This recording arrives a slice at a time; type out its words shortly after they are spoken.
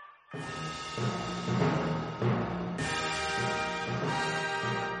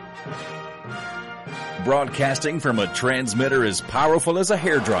Broadcasting from a transmitter as powerful as a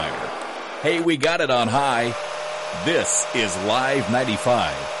hairdryer. Hey, we got it on high. This is Live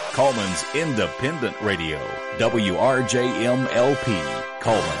 95, Coleman's independent radio. WRJM-LP,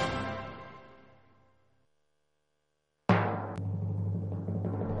 Coleman.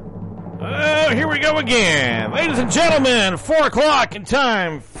 Here we go again. Ladies and gentlemen, 4 o'clock and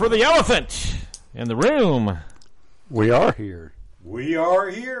time for the elephant in the room. We are here. We are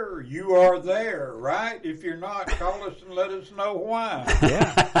here. You are there, right? If you're not, call us and let us know why.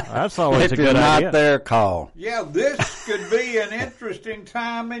 Yeah, that's always a good idea. If you're not there, call. Yeah, this could be an interesting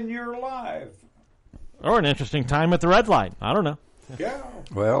time in your life. Or an interesting time at the red light. I don't know. Yeah.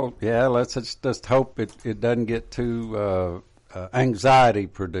 Well, yeah, let's just hope it doesn't get too anxiety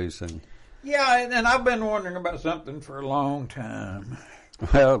producing. Yeah, and I've been wondering about something for a long time.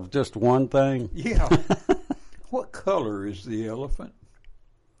 Well, just one thing. Yeah. What color is the elephant?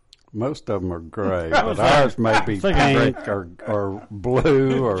 Most of them are gray, but ours may be pink or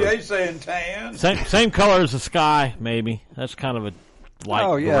blue. Or Jay saying tan. Same color as the sky, maybe. That's kind of a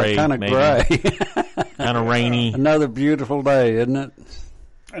light gray. Kind of gray. Kind of rainy. Another beautiful day, isn't it?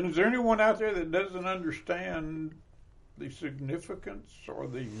 And is there anyone out there that doesn't understand the significance or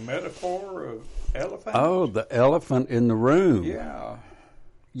the metaphor of elephant? Oh, the elephant in the room. Yeah.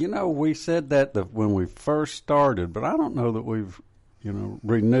 You know, we said that when we first started, but I don't know that we've,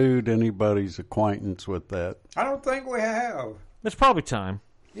 renewed anybody's acquaintance with that. I don't think we have. It's probably time.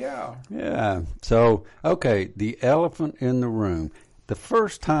 Yeah. Yeah. So, okay, the elephant in the room. The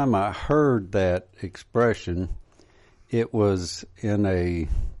first time I heard that expression, it was in a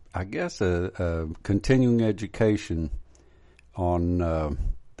continuing education on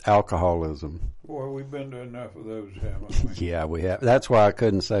alcoholism. Boy, we've been to enough of those, haven't we? Yeah, we have. That's why I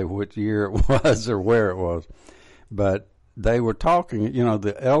couldn't say which year it was or where it was. But they were talking,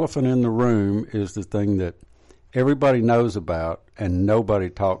 the elephant in the room is the thing that everybody knows about and nobody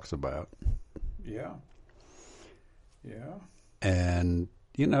talks about. Yeah. Yeah. And,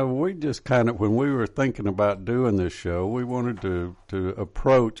 we just kind of, when we were thinking about doing this show, we wanted to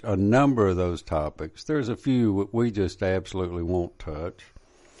approach a number of those topics. There's a few we just absolutely won't touch.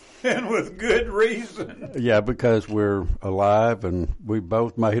 And with good reason. Yeah, because we're alive and we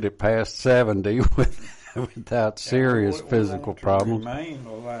both made it past 70 without serious physical problems. Remain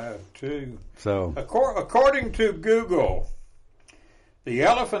alive too. So, according to Google, the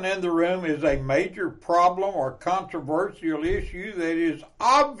elephant in the room is a major problem or controversial issue that is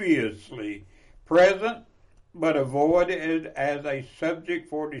obviously present but avoided as a subject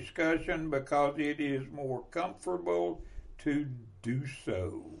for discussion because it is more comfortable to do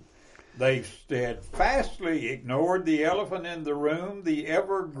so. They've steadfastly ignored the elephant in the room, the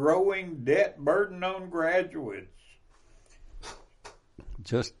ever-growing debt burden on graduates.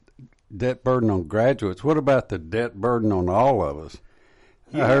 Just debt burden on graduates. What about the debt burden on all of us?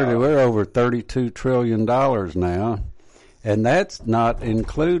 Yeah. I heard that we're over $32 trillion now, and that's not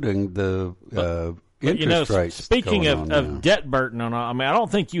including the interest rates. Speaking of debt burden on, I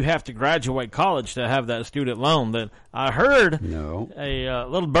don't think you have to graduate college to have that student loan. That I heard a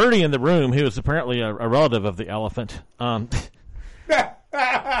little birdie in the room who was apparently a relative of the elephant. Heard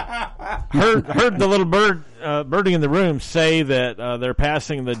the little birdie in the room say that they're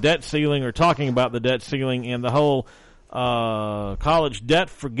passing the debt ceiling or talking about the debt ceiling and the whole college debt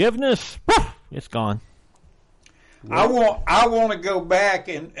forgiveness. It's gone. I want to go back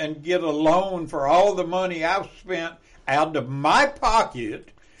and get a loan for all the money I've spent out of my pocket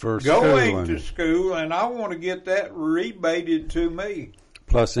for going to school, and I want to get that rebated to me.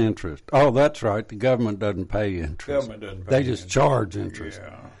 Plus interest. Oh, that's right. The government doesn't pay interest. They just charge interest.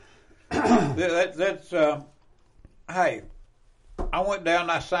 Yeah. Hey, I went down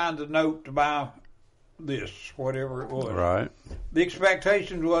and I signed a note to buy this, whatever it was. Right. The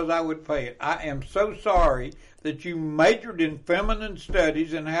expectation was I would pay it. I am so sorry that you majored in feminine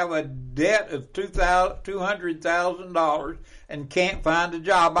studies and have a debt of $200,000 and can't find a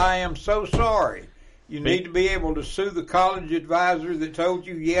job. I am so sorry. You need to be able to sue the college advisor that told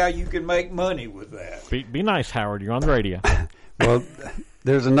you, yeah, you can make money with that. Be nice, Howard. You're on the radio. Well,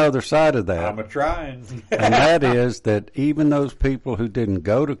 there's another side of that. I'm a-trying. And that is that even those people who didn't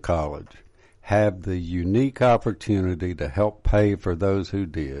go to college have the unique opportunity to help pay for those who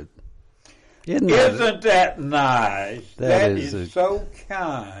did. Isn't that nice? That is so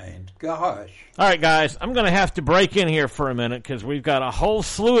kind. Gosh. All right, guys, I'm going to have to break in here for a minute because we've got a whole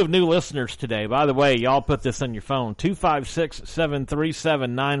slew of new listeners today. By the way, y'all put this on your phone,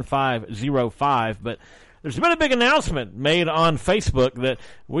 256-737-9505. But there's been a big announcement made on Facebook that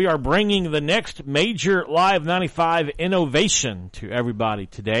we are bringing the next major Live 95 innovation to everybody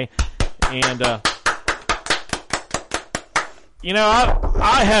today. And,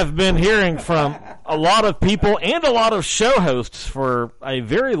 I have been hearing from a lot of people and a lot of show hosts for a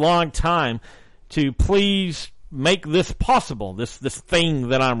very long time to please make this possible, this thing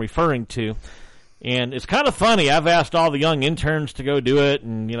that I'm referring to. And it's kind of funny. I've asked all the young interns to go do it,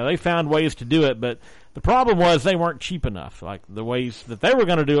 and, they found ways to do it, but the problem was they weren't cheap enough. Like, the ways that they were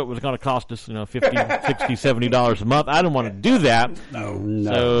going to do it was going to cost us, $50, $60, $70 a month. I didn't want to do that. No.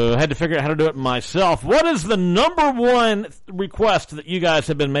 So I had to figure out how to do it myself. What is the number one request that you guys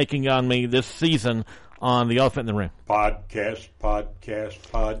have been making on me this season on the Elephant in the Room? Podcast,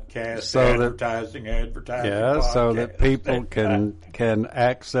 so advertising. Yeah, podcast. so that people can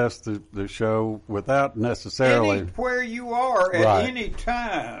access the show without necessarily anywhere you are at any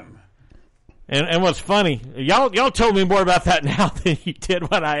time. And what's funny, y'all told me more about that now than you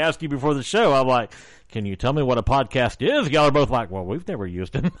did when I asked you before the show. I'm like, can you tell me what a podcast is? Y'all are both like, well, we've never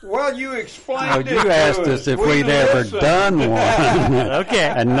used them. Well, you explained it. You asked us if we'd ever done one. Okay.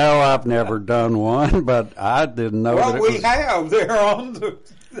 And no, I've never done one, but I didn't know that it was. Well, we have. They're on the...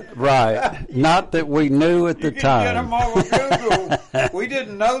 Right. Not that we knew at the time. Get them all Google. We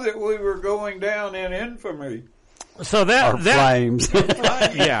didn't know that we were going down in infamy. So flames.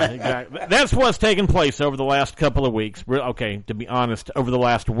 Yeah, exactly. That's what's taken place over the last couple of weeks. Okay, to be honest, over the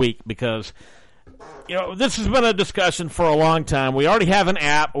last week, because this has been a discussion for a long time. We already have an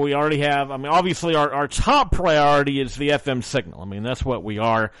app. We already have. Obviously, our top priority is the FM signal. That's what we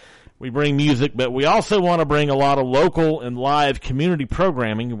are. We bring music, but we also want to bring a lot of local and live community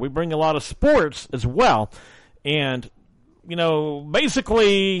programming. We bring a lot of sports as well, and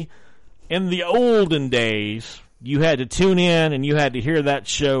basically, in the olden days, you had to tune in and you had to hear that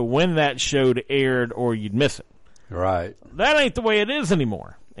show when that show aired or you'd miss it. Right. That ain't the way it is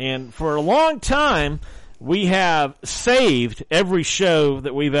anymore. And for a long time, we have saved every show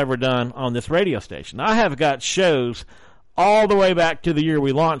that we've ever done on this radio station. I have got shows all the way back to the year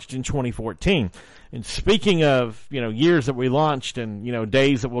we launched in 2014. And speaking of, years that we launched and,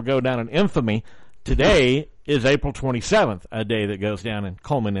 days that will go down in infamy, today is April 27th, a day that goes down in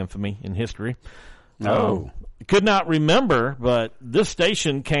Coleman infamy in history. Could not remember, but this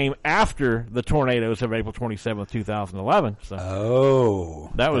station came after the tornadoes of April 27th, 2011. So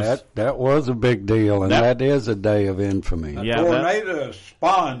that was a big deal, and that is a day of infamy. The tornado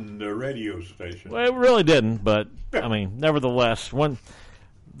spawned the radio station. Well, it really didn't, but nevertheless,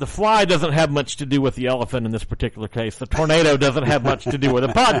 the fly doesn't have much to do with the elephant in this particular case. The tornado doesn't have much to do with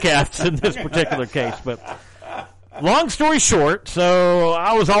the podcast in this particular case, but. Long story short, so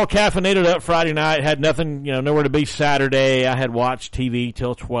I was all caffeinated up Friday night, had nothing, nowhere to be Saturday. I had watched TV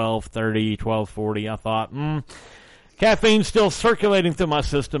till 12:30, 12:40. I thought, caffeine's still circulating through my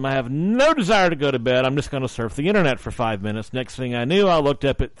system. I have no desire to go to bed. I'm just going to surf the internet for 5 minutes. Next thing I knew, I looked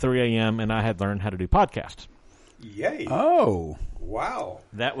up at 3 a.m. and I had learned how to do podcasts. Yay. Oh. Wow.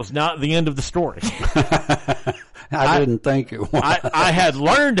 That was not the end of the story. I didn't think it was. I had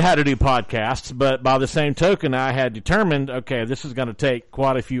learned how to do podcasts, but by the same token, I had determined, okay, this is going to take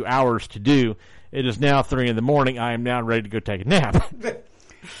quite a few hours to do. It is now 3 a.m. I am now ready to go take a nap.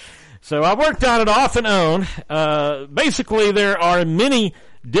 So I worked on it off and on. Basically, there are many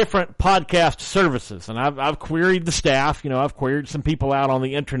different podcast services, and I've queried the staff. I've queried some people out on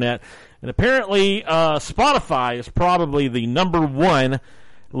the internet, and apparently Spotify is probably the number one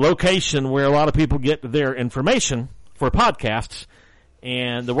location where a lot of people get their information for podcasts.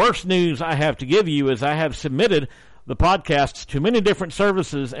 And the worst news I have to give you is I have submitted the podcasts to many different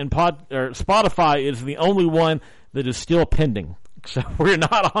services, and Spotify is the only one that is still pending. So we're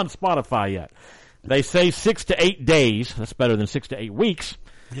not on Spotify yet. They say 6 to 8 days. That's better than 6 to 8 weeks.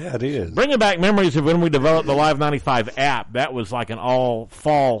 Yeah, it is. Bringing back memories of when we developed the Live 95 app. That was like an all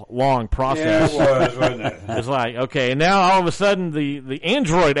fall long process. Yeah, it was, wasn't it? It's like, okay, and now all of a sudden the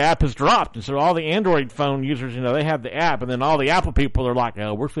Android app has dropped. And so all the Android phone users, they have the app. And then all the Apple people are like,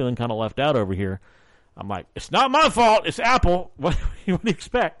 oh, we're feeling kind of left out over here. I'm like, it's not my fault. It's Apple. What do you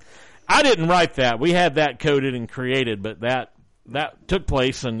expect? I didn't write that. We had that coded and created, but that took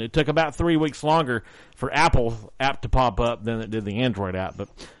place, and it took about 3 weeks longer for Apple app to pop up than it did the Android app. But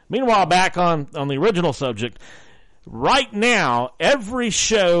meanwhile, back on the original subject, right now, every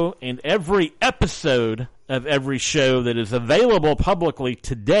show and every episode of every show that is available publicly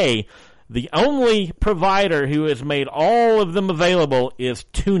today, the only provider who has made all of them available is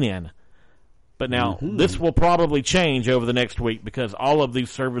TuneIn. But now, this will probably change over the next week because all of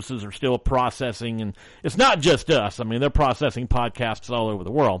these services are still processing, and it's not just us. They're processing podcasts all over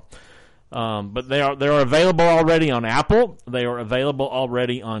the world. But they're available already on Apple. They are available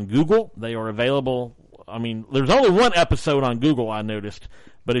already on Google. They are available. I mean, there's only one episode on Google, I noticed.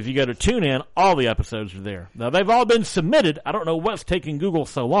 But if you go to TuneIn, all the episodes are there. Now, they've all been submitted. I don't know what's taking Google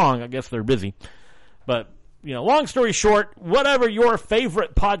so long. I guess they're busy. But, long story short, whatever your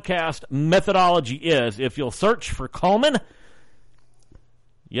favorite podcast methodology is, if you'll search for Coleman,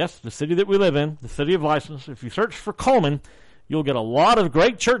 yes, the city that we live in, the city of license, if you search for Coleman, you'll get a lot of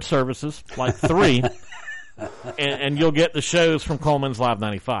great church services, like 3, and you'll get the shows from Coleman's Live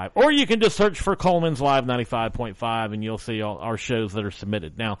 95. Or you can just search for Coleman's Live 95.5, and you'll see all our shows that are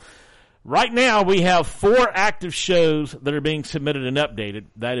submitted. Now, right now, we have 4 active shows that are being submitted and updated.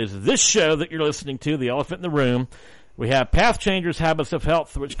 That is this show that you're listening to, The Elephant in the Room. We have Path Changers, Habits of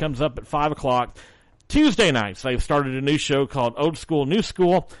Health, which comes up at 5 o'clock. Tuesday nights, they've started a new show called Old School, New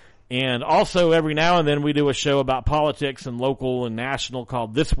School. And also, every now and then, we do a show about politics and local and national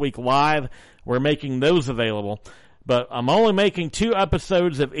called This Week Live. We're making those available. But I'm only making 2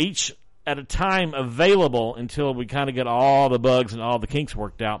 episodes of each at a time available until we kind of get all the bugs and all the kinks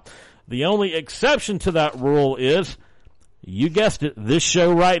worked out. The only exception to that rule is, you guessed it, this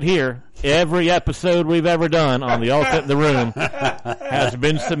show right here, every episode we've ever done on The Elephant in the Room has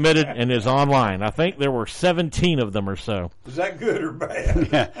been submitted and is online. I think there were 17 of them or so. Is that good or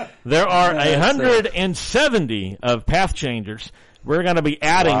bad? There are 170 of Path Changers. We're going to be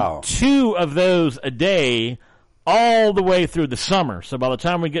adding 2 of those a day all the way through the summer. So by the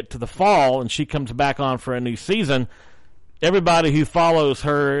time we get to the fall and she comes back on for a new season, everybody who follows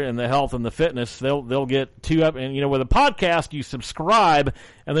her and the health and the fitness, they'll get 2 up. And, with a podcast, you subscribe,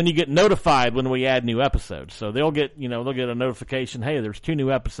 and then you get notified when we add new episodes. So they'll get a notification, hey, there's 2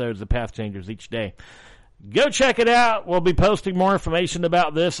 new episodes of Path Changers each day. Go check it out. We'll be posting more information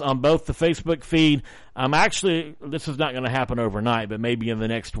about this on both the Facebook feed. This is not going to happen overnight, but maybe in the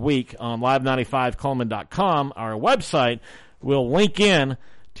next week on live95coleman.com, our website, we'll link in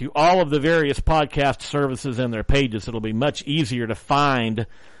to all of the various podcast services and their pages. It'll be much easier to find.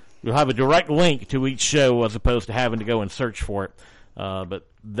 You'll have a direct link to each show as opposed to having to go and search for it. But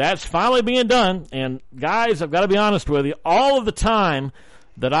that's finally being done. And guys, I've got to be honest with you, all of the time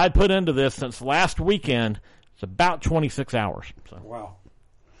that I put into this since last weekend, it's about 26 hours. So. Wow.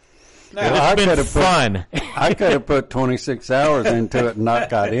 Now, it's been fun. I could have put 26 hours into it and not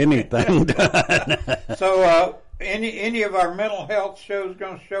got anything done. So, any of our mental health shows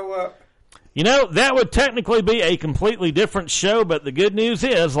going to show up? That would technically be a completely different show, but the good news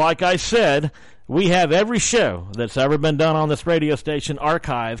is, like I said, we have every show that's ever been done on this radio station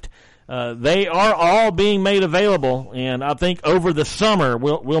archived. They are all being made available, and I think over the summer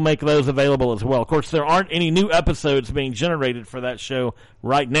we'll make those available as well. Of course, there aren't any new episodes being generated for that show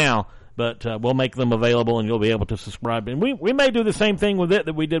right now, but we'll make them available, and you'll be able to subscribe. And we may do the same thing with it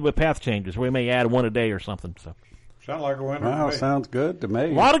that we did with Path Changers. We may add 1 a day or something. So. Sound like a winner. Wow, sounds good to me. A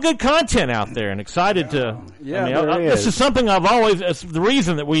lot of good content out there, and excited to. Yeah, this is something I've always. It's the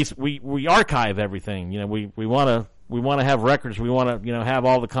reason that we archive everything. We want to have records. We want to have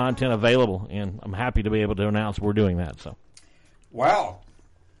all the content available, and I'm happy to be able to announce we're doing that. So. Wow,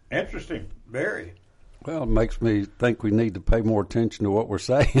 interesting, very. Well, it makes me think we need to pay more attention to what we're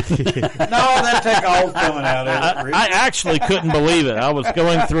saying. No, that take all coming out of it. I actually couldn't believe it. I was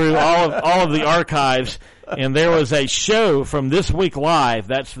going through all of the archives, and there was a show from This Week Live.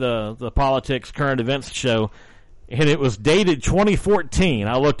 That's the politics current events show, and it was dated 2014.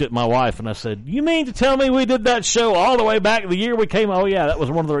 I looked at my wife and I said, "You mean to tell me we did that show all the way back the year we came?" Oh yeah, that was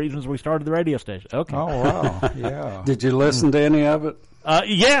one of the reasons we started the radio station. Okay. Oh wow, yeah. Did you listen to any of it?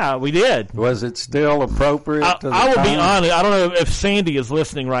 Yeah, we did. Was it still appropriate? I will be honest. I don't know if Sandy is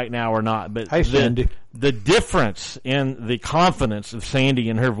listening right now or not, but hi, Sandy. The difference in the confidence of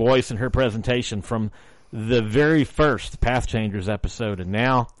Sandy and her voice and her presentation from the very first Path Changers episode and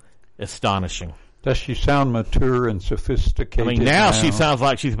now, astonishing. Does she sound mature and sophisticated? I mean, now she sounds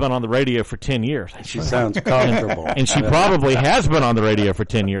like she's been on the radio for 10 years. She sounds comfortable. And she probably has been on the radio for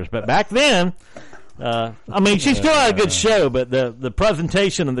 10 years. But back then, she still had a good show, but the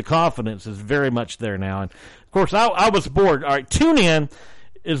presentation and the confidence is very much there now. And, of course, I was bored. All right, TuneIn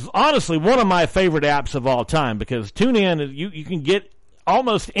is honestly one of my favorite apps of all time because TuneIn, you can get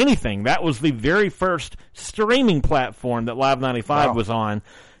almost anything. That was the very first streaming platform that Live 95 was on.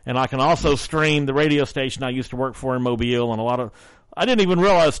 And I can also stream the radio station I used to work for in Mobile, and I didn't even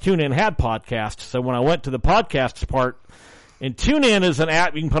realize TuneIn had podcasts. So when I went to the podcasts part, and TuneIn is an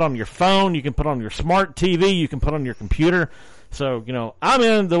app you can put on your phone, you can put on your smart TV, you can put on your computer. So, I'm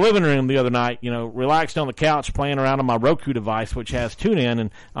in the living room the other night, relaxed on the couch playing around on my Roku device, which has TuneIn, and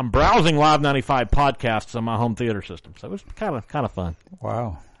I'm browsing Live 95 podcasts on my home theater system. So it was kind of fun.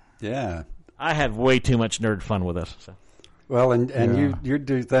 Wow. Yeah. I have way too much nerd fun with this. So. Well, and you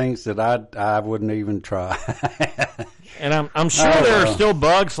do things that I wouldn't even try. And I'm sure there are still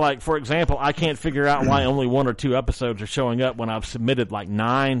bugs. Like, for example, I can't figure out why only 1 or 2 episodes are showing up when I've submitted like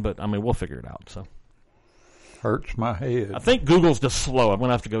 9. But I mean, we'll figure it out. So hurts my head. I think Google's just slow. I'm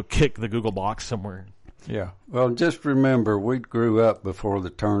gonna have to go kick the Google box somewhere. Yeah. Well, just remember, we grew up before the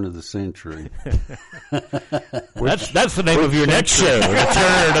turn of the century. That's the name of your next show, The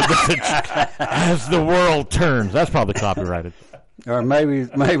Turn of the Century. As the World Turns. That's probably copyrighted. Or maybe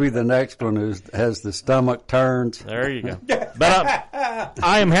the next one has the stomach turns. There you go. But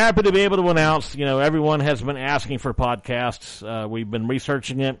I am happy to be able to announce, everyone has been asking for podcasts. We've been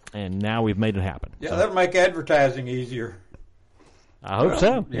researching it, and now we've made it happen. Yeah, so. that'll make advertising easier. I hope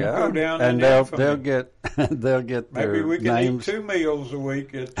so. Yeah, go down and they'll get their maybe we can names. eat 2 meals a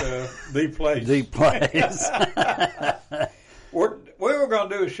week at the place. The place. We were going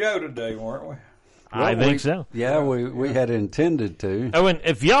to do a show today, weren't we? I think so. Yeah, we had intended to. Oh, and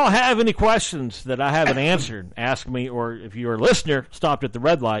if y'all have any questions that I haven't answered, ask me. Or if you're a listener, stopped at the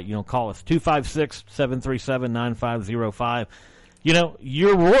red light, call us 256-737-9505.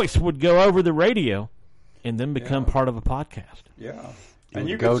 Your voice would go over the radio and then become part of a podcast. Yeah. And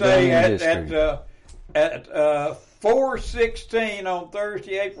you go could say down in at 4:16 on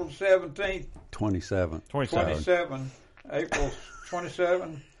Thursday, April 17th. 27. April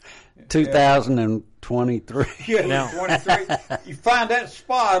 27. 2023. Yeah, Now- 23. You find that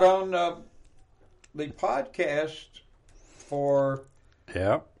spot on the podcast for...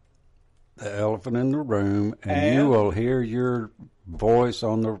 Yep. The Elephant in the Room, and you will hear your voice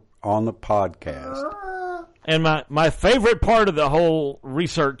on the podcast. And my favorite part of the whole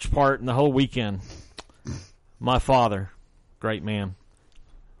research part and the whole weekend, my father, great man.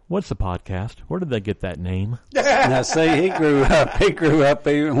 What's the podcast? Where did they get that name? Now, see, he grew up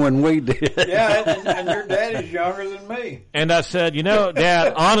even when we did. Yeah, and your dad is younger than me. And I said,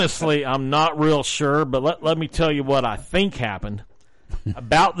 Dad, honestly, I'm not real sure, but let me tell you what I think happened.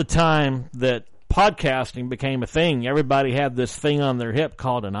 About the time that podcasting became a thing, everybody had this thing on their hip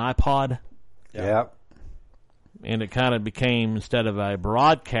called an iPod. Yep. And it kind of became, instead of a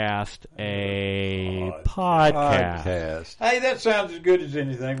broadcast, a podcast. Hey, that sounds as good as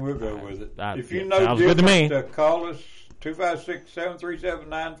anything. We'll go with it. If you know sounds good to me. Call us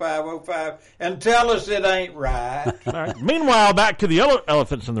 256-737-9505 and tell us it ain't right. All right. Meanwhile, back to the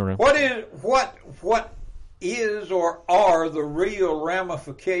elephants in the room. What is or are the real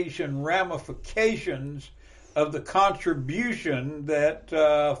ramifications of the contribution that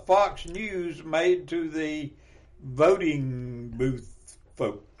Fox News made to the voting booth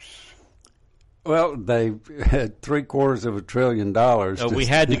folks? Well, they had $750 billion. We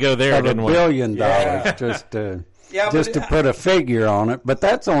had to go there, didn't we? $1 billion just to put a figure on it. But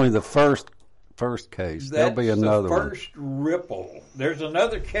that's only the first case. There'll be another one. That's the first ripple. There's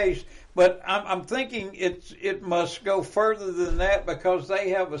another case, but I'm thinking it must go further than that, because they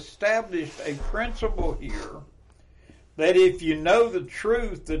have established a principle here that if you know the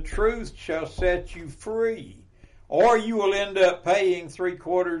truth shall set you free. Or you will end up paying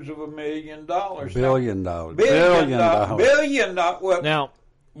 $750 million. $billion. Well, Now,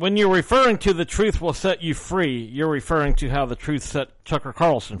 when you're referring to the truth will set you free, you're referring to how the truth set Tucker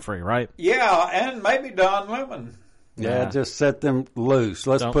Carlson free, right? yeah, and maybe Don Lemon. Yeah, just set them loose.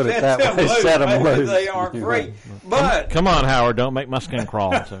 Let's Don't put it Set that way. them loose. Set them Maybe loose. they aren't free. But Come on, Howard, don't make my skin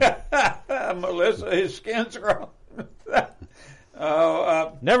crawl. So. Melissa, his skin's crawling.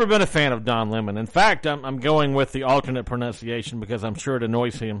 Never been a fan of Don Lemon. In fact, I'm going with the alternate pronunciation because I'm sure it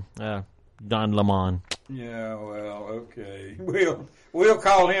annoys him. Don Lemon. Yeah, well, okay. We'll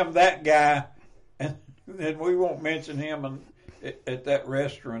call him that guy, and we won't mention him at that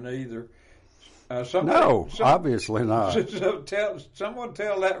restaurant either. Obviously not. Someone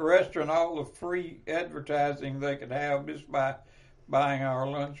tell that restaurant all the free advertising they could have just by buying our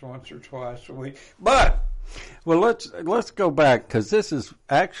lunch once or twice a week. But well, let's go back, because this is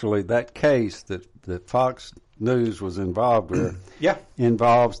actually that case that Fox News was involved with. Yeah,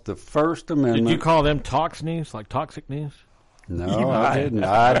 involves the First Amendment. Did you call them Tox News, like toxic news? No, I didn't.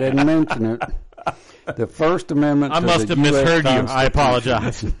 I didn't mention it. The First Amendment. I must have misheard you. I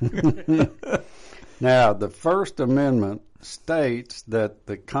apologize. Now, the First Amendment states that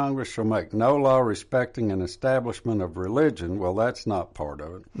the Congress shall make no law respecting an establishment of religion. Well, that's not part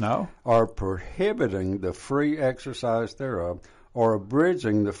of it. No. Or prohibiting the free exercise thereof, or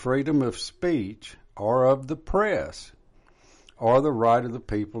abridging the freedom of speech or of the press, or the right of the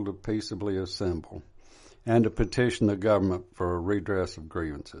people to peaceably assemble, and to petition the government for a redress of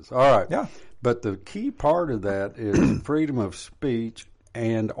grievances. All right. Yeah. But the key part of that is freedom of speech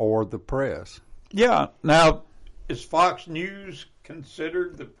and or the press. Yeah. Now, is Fox News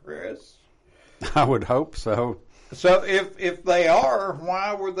considered the press? I would hope so. So if they are,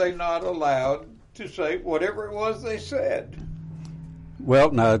 why were they not allowed to say whatever it was they said?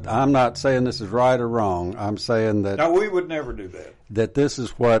 Well, no, I'm not saying this is right or wrong. I'm saying that... No, we would never do that. That this is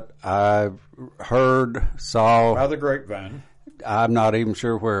what I've heard, saw... By the grapevine. I'm not even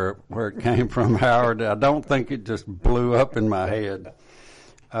sure where it came from, Howard. I don't think it just blew up in my head.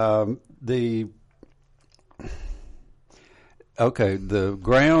 The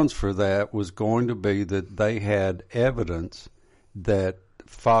grounds for that was going to be that they had evidence that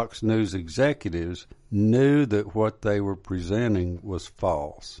Fox News executives knew that what they were presenting was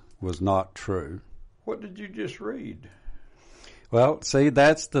false, was not true. What did you just read? Well, see,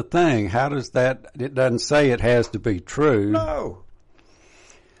 that's the thing. How does that... It doesn't say it has to be true. No.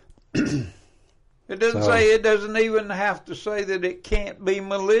 It doesn't say, it doesn't even have to say that it can't be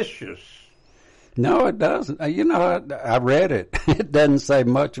malicious. No, it doesn't. You know, I read it. It doesn't say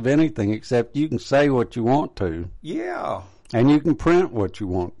much of anything except you can say what you want to. Yeah. And you can print what you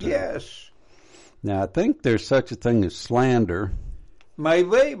want to. Yes. Now, I think there's such a thing as slander.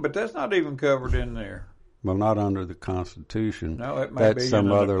 Maybe, but that's not even covered in there. Well, not under the Constitution. No, it may That's be some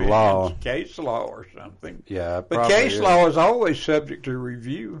in other law. Case law or something. Yeah, but case law is always subject to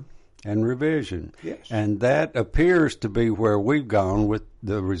review. And revision. Yes. And that appears to be where we've gone with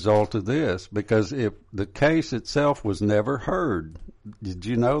the result of this, because if the case itself was never heard. Did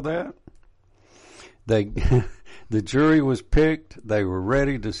you know that? The jury was picked. They were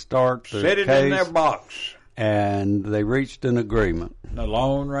ready to start the Set it case, in their box. And they reached an agreement. The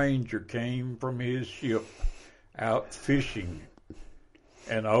Lone Ranger came from his ship out fishing.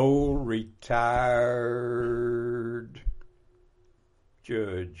 An old retired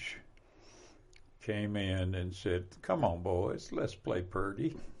judge came in and said, "Come on, boys, let's play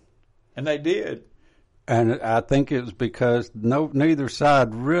Purdy." And they did. And I think it was because neither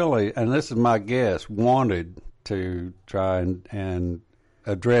side really, and this is my guess, wanted to try and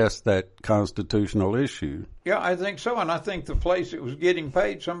address that constitutional issue. Yeah, I think so. And I think the place that was getting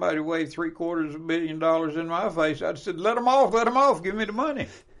paid, somebody waved $750 million in my face. I said, let them off, give me the money.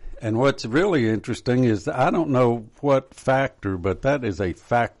 And what's really interesting is I don't know what factor, but that is a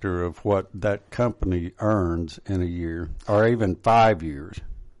factor of what that company earns in a year, or even 5 years.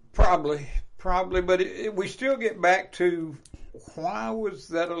 Probably. But we still get back to why was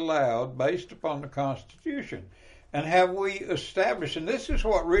that allowed based upon the Constitution? And have we established, and this is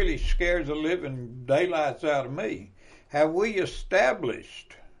what really scares the living daylights out of me, have we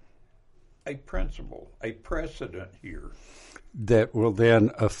established a principle, a precedent here? That will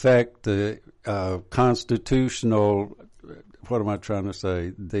then affect the constitutional, what am I trying to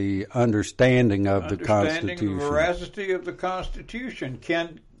say, the understanding of the Constitution. Understanding the veracity of the Constitution.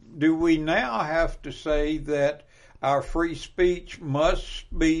 Do we now have to say that our free speech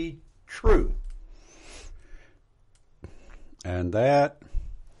must be true? And that...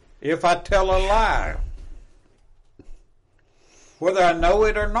 If I tell a lie, whether I know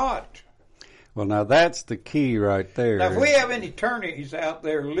it or not. Well, now that's the key right there. Now, if we have any attorneys out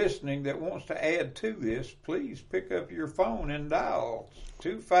there listening that wants to add to this, please pick up your phone and dial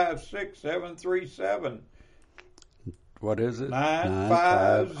 256-737. What is it?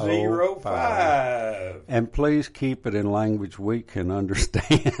 9505. And please keep it in language we can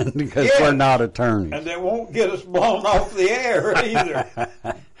understand, because we're not attorneys. And they won't get us blown off the air either.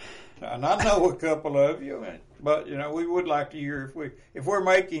 And I know a couple of you, but we would like to hear if we're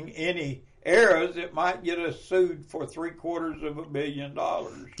making any errors, it might get us sued for $750 million.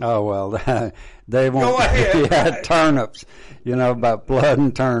 Oh, well, they won't. Go ahead. Yeah, turnips, about blood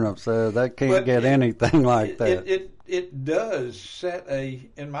and turnips. They can't get anything like that. It does set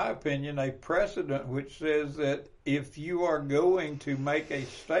in my opinion, a precedent which says that if you are going to make a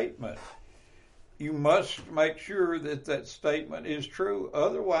statement, you must make sure that that statement is true.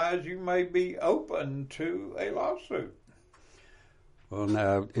 Otherwise, you may be open to a lawsuit. Well,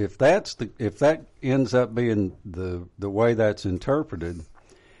 now, if that ends up being the way that's interpreted,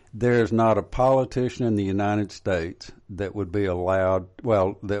 there's not a politician in the United States that would be allowed,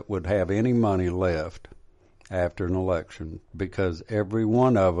 that would have any money left after an election, because every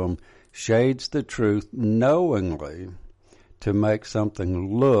one of them shades the truth knowingly to make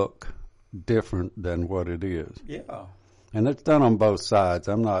something look different than what it is. Yeah. And it's done on both sides.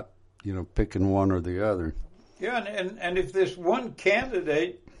 I'm not, picking one or the other. Yeah, and if this one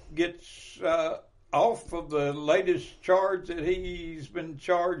candidate gets off of the latest charge that he's been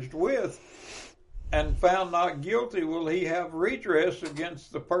charged with and found not guilty, will he have redress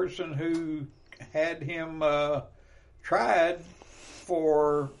against the person who had him tried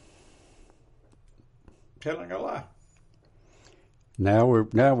for telling a lie. Now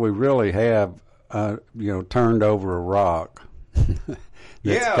we really have, turned over a rock.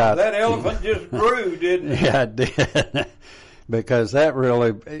 That elephant just grew, didn't it? Yeah, it did. because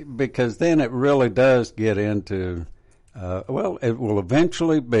then it really does get into, it will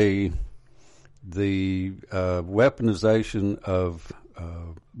eventually be the weaponization of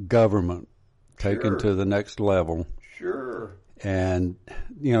government taken to the next level. Sure. And,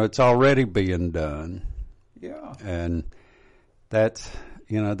 it's already being done. Yeah. And that's,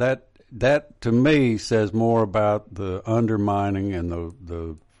 that to me says more about the undermining and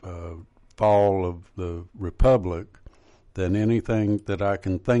the fall of the republic than anything that I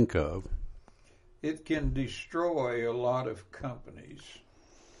can think of. It can destroy a lot of companies,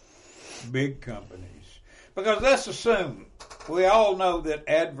 big companies, because let's assume we all know that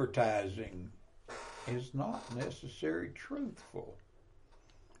advertising is not necessarily truthful.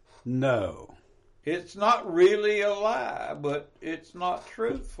 No. It's not really a lie, but it's not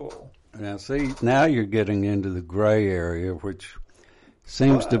truthful. Now, see, now you're getting into the gray area, which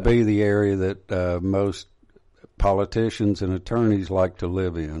seems to be the area that most politicians and attorneys like to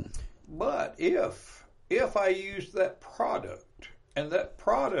live in. But if I used that product and that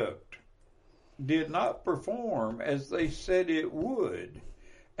product did not perform as they said it would,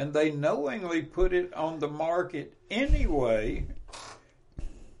 and they knowingly put it on the market anyway.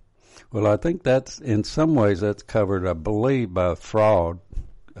 Well, I think that's, in some ways, that's covered, I believe, by fraud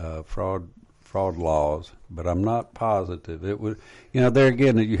laws, but I'm not positive. It would, there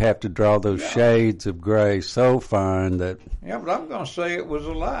again, you have to draw those shades of gray so fine that. Yeah, but I'm going to say it was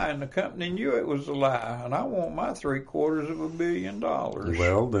a lie, and the company knew it was a lie, and I want my $750 million.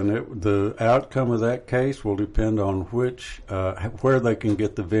 Well, then the outcome of that case will depend on where they can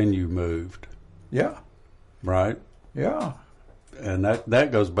get the venue moved. Yeah. Right. Yeah. And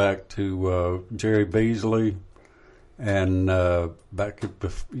that goes back to Jerry Beasley, and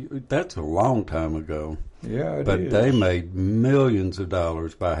that's a long time ago. Yeah, it is. But they made millions of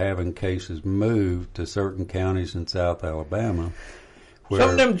dollars by having cases moved to certain counties in South Alabama. Some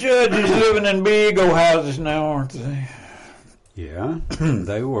of them judges living in big old houses now, aren't they? Yeah,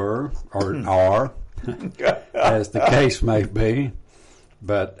 they were, or are, as the case may be.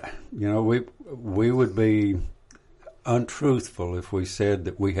 But, we would be untruthful if we said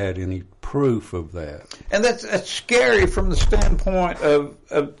that we had any proof of that. And that's scary from the standpoint of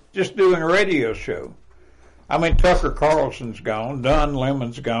just doing a radio show. I mean, Tucker Carlson's gone, Don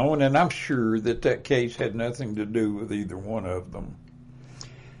Lemon's gone, and I'm sure that case had nothing to do with either one of them.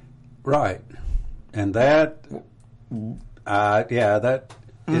 Right. And it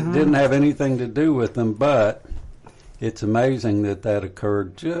didn't have anything to do with them, but it's amazing that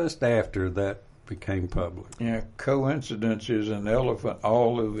occurred just after that became public. Yeah, coincidence is an elephant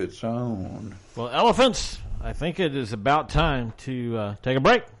all of its own. Well, elephants, I think it is about time to take a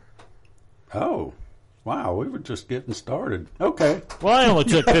break. Oh, wow, we were just getting started. Okay. Well, I only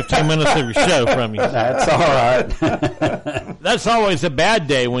took 15 minutes of your show from you. That's all right. That's always a bad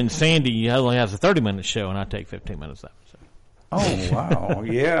day when Sandy only has a 30-minute show and I take 15 minutes of it. So. Oh, wow,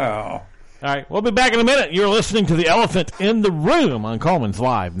 yeah. All right, we'll be back in a minute. You're listening to The Elephant in the Room on Coleman's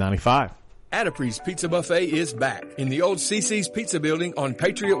Live 95. Adapri's Pizza Buffet is back in the old CC's Pizza Building on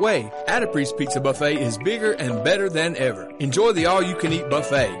Patriot Way. Adapri's Pizza Buffet is bigger and better than ever. Enjoy the all-you-can-eat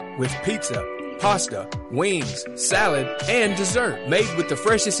buffet with pizza, pasta, wings, salad, and dessert made with the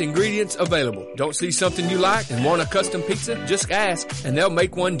freshest ingredients available. Don't see something you like and want a custom pizza? Just ask, and they'll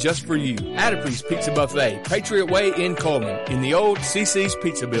make one just for you. Adapri's Pizza Buffet, Patriot Way in Coleman, in the old CC's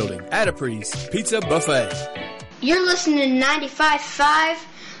Pizza Building. Adapri's Pizza Buffet. You're listening to 95.5.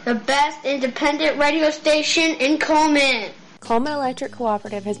 The best independent radio station in Coleman. Coleman Electric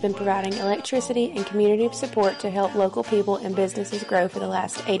Cooperative has been providing electricity and community support to help local people and businesses grow for the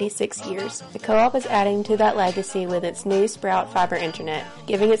last 86 years. The co-op is adding to that legacy with its new Sprout Fiber Internet,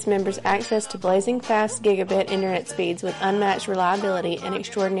 giving its members access to blazing fast gigabit internet speeds with unmatched reliability and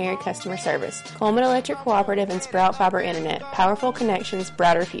extraordinary customer service. Coleman Electric Cooperative and Sprout Fiber Internet. Powerful connections,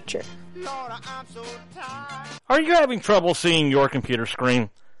 brighter future. Are you having trouble seeing your computer screen?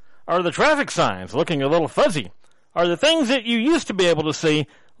 Are the traffic signs looking a little fuzzy? Are the things that you used to be able to see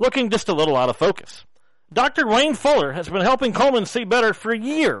looking just a little out of focus? Dr. Wayne Fuller has been helping Coleman see better for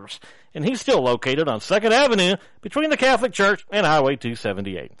years, and he's still located on 2nd Avenue between the Catholic Church and Highway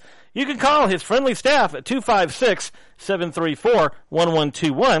 278. You can call his friendly staff at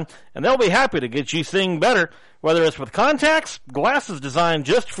 256-734-1121, and they'll be happy to get you seeing better, whether it's with contacts, glasses designed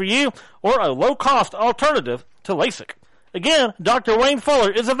just for you, or a low-cost alternative to LASIK. Again, Dr. Wayne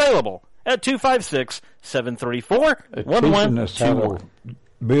Fuller is available at 256-734-1124. Teaching us how to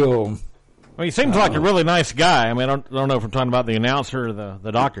build. Well, he seems like a really nice guy. I mean, I don't know if I'm talking about the announcer or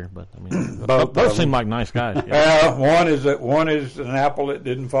the doctor, but I mean, both seem like nice guys. Yeah. One is an apple that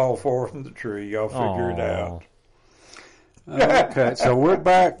didn't fall far from the tree. Y'all figure it out. Okay, so we're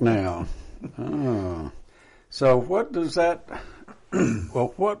back now. So what does that?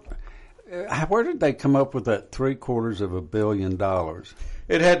 Well, where did they come up with that $750 million?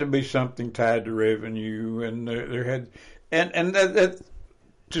 It had to be something tied to revenue, and there had, and that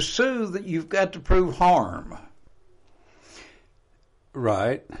to sue that you've got to prove harm.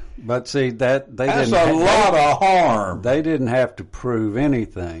 Right, but see that's a lot of harm. They didn't have to prove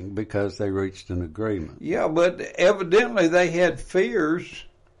anything because they reached an agreement. Yeah, but evidently they had fears.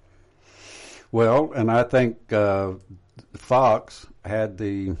 Well, and I think Fox had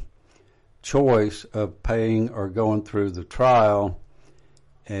the choice of paying or going through the trial,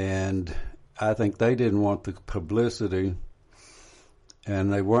 and I think they didn't want the publicity.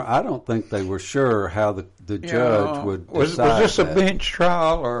 And they were. I don't think they were sure how the judge would decide. Was this a bench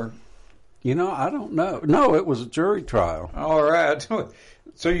trial or? I don't know. No, it was a jury trial. All right.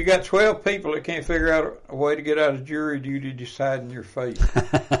 So you got 12 people that can't figure out a way to get out of jury duty deciding your fate.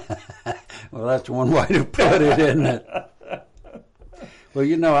 Well, that's one way to put it, isn't it?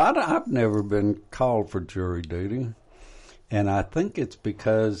 Well, I've never been called for jury duty, and I think it's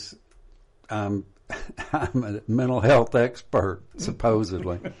because I'm a mental health expert,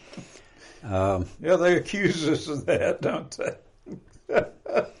 supposedly. Yeah, they accuse us of that, don't they?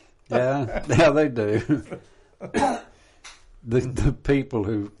 Yeah, they do. The people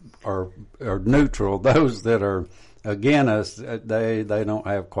who are neutral, those that are against us, they don't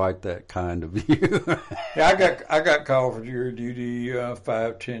have quite that kind of view. Yeah, I got called for jury duty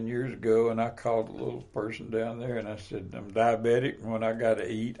 5-10 years ago, and I called a little person down there, and I said, I'm diabetic, and when I got to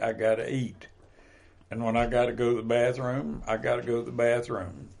eat, I got to eat. And when I got to go to the bathroom, I got to go to the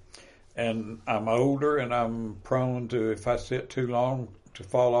bathroom. And I'm older, and I'm prone to, if I sit too long, to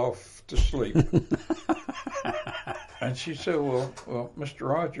fall off to sleep. And she said, well, Mr.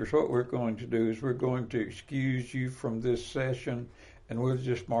 Rogers, what we're going to do is we're going to excuse you from this session, and we'll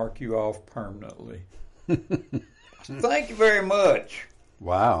just mark you off permanently. Thank you very much.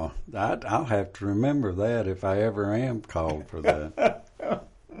 Wow. I'll have to remember that if I ever am called for that.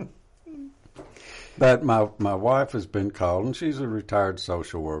 But my wife has been called, and she's a retired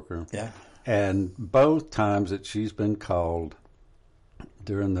social worker. Yeah. And both times that she's been called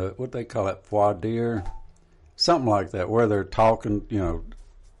during what they call it, voir dire, something like that, where they're talking,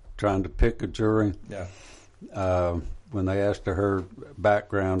 trying to pick a jury. Yeah. When they asked her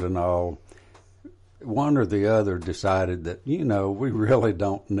background and all, one or the other decided that, we really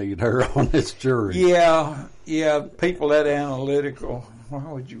don't need her on this jury. Yeah. People that analytical,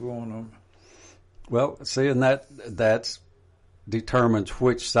 why would you want them? Well, see, and that's determines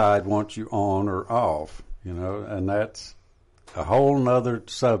which side wants you on or off, and that's a whole nother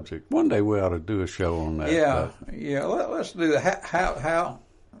subject. One day we ought to do a show on that. Yeah. Let's do that. How?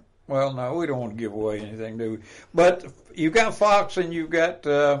 Well, no, we don't want to give away anything, do we? But you've got Fox and you've got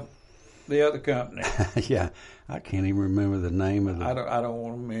the other company. Yeah, I can't even remember the name of the. I don't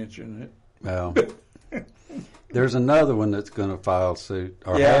want to mention it. Well, there's another one that's going to file suit,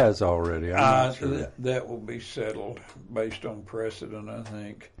 or has already. I'm not sure. That will be settled based on precedent, I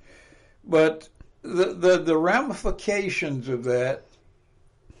think. But the ramifications of that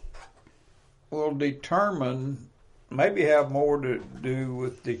will maybe have more to do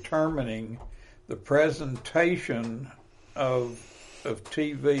with determining the presentation of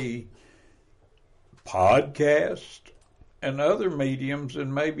TV, podcast, and other mediums,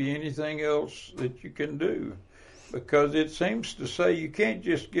 and maybe anything else that you can do. Because it seems to say you can't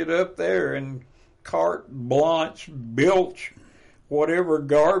just get up there and carte blanche bilch whatever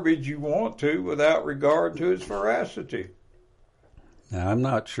garbage you want to without regard to its veracity. Now, I'm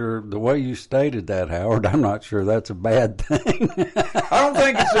not sure, the way you stated that, Howard, I'm not sure that's a bad thing. I don't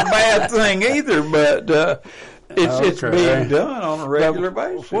think it's a bad thing either, but it's being done on a regular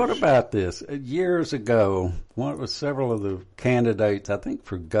basis. What about this? Years ago, several of the candidates, I think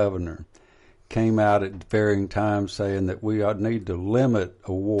for governor, came out at varying times saying that we need to limit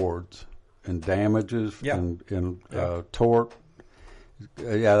awards and damages and tort.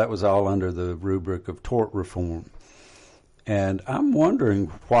 That was all under the rubric of tort reform. And I'm wondering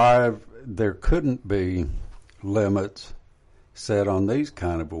why there couldn't be limits set on these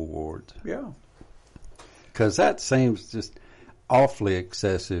kind of awards. Yeah. Because that seems just awfully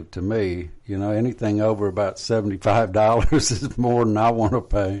excessive to me. Anything over about $75 is more than I want to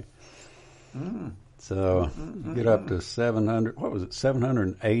pay. So you get up to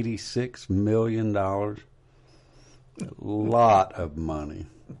 $786 million. A lot of money.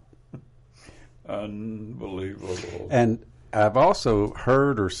 Unbelievable. And I've also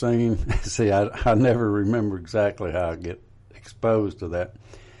heard or seen, see, I never remember exactly how I get exposed to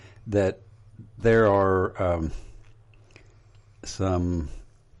that there are some,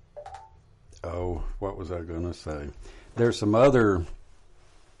 what was I going to say? There's some other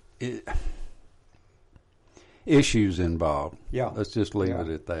issues involved. Yeah. Let's just leave it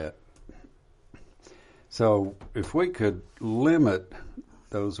at that. So if we could limit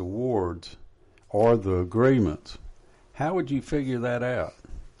those awards or the agreements, how would you figure that out?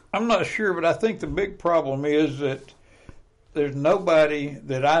 I'm not sure, but I think the big problem is that there's nobody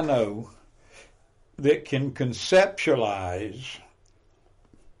that I know that can conceptualize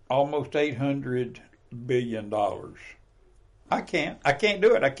almost $800 billion. I can't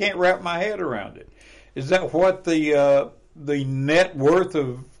do it. I can't wrap my head around it. Is that what the net worth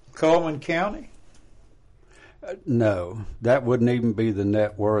of Cullman County? No, that wouldn't even be the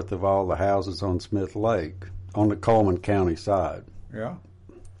net worth of all the houses on Smith Lake on the Cullman County side. Yeah.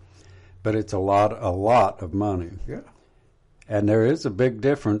 But it's a lot of money. Yeah. And there is a big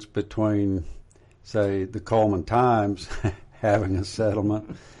difference between, say, the Cullman Times having a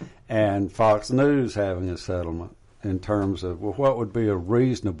settlement and Fox News having a settlement in terms of, well, what would be a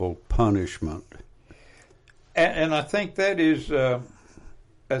reasonable punishment? And I think that is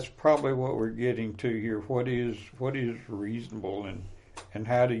that's probably what we're getting to here. What is reasonable, and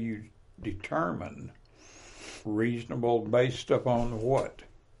how do you determine reasonable based upon what?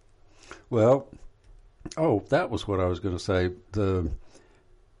 Well, that was what I was going to say. The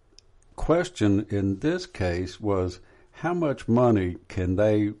question in this case was, how much money can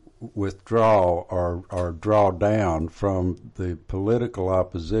they withdraw or draw down from the political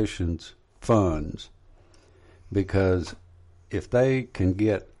opposition's funds? Because if they can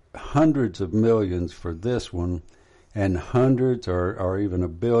get hundreds of millions for this one and hundreds or even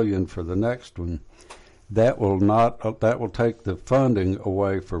 $1 billion for the next one, that will take the funding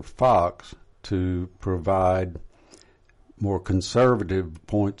away for Fox to provide more conservative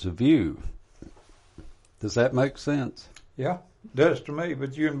points of view. Does that make sense? Yeah, it does to me.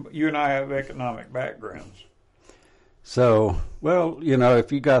 But you and I have economic backgrounds. So, well,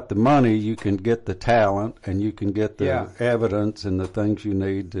 if you got the money, you can get the talent and you can get the evidence and the things you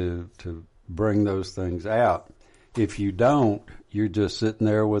need to bring those things out. If you don't, you're just sitting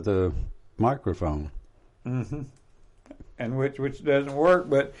there with a microphone. Mm-hmm. And which doesn't work.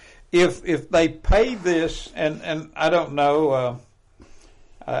 But if they pay this, and I don't know,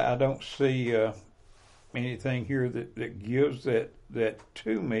 I don't see anything here that gives that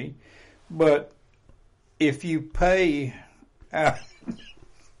to me, but if you pay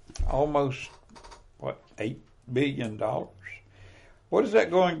almost $8 billion, what is that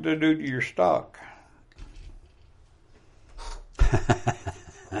going to do to your stock?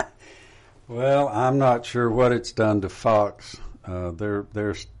 Well, I'm not sure what it's done to Fox,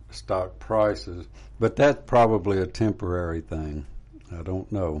 their stock prices, but that's probably a temporary thing. I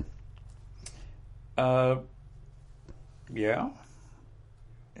don't know. Yeah.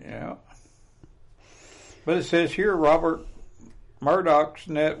 But it says here Robert Murdoch's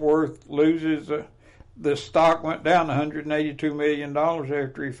net worth loses. The stock went down $182 million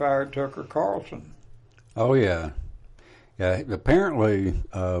after he fired Tucker Carlson. Oh yeah. Apparently,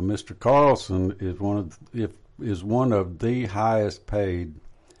 Mr. Carlson is one of the highest paid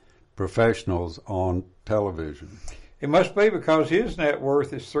professionals on television. It must be because his net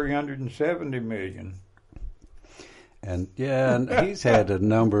worth is $370 million. And he's had a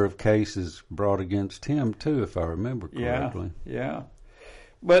number of cases brought against him too, if I remember correctly. Yeah.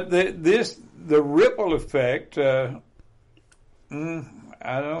 But the ripple effect, I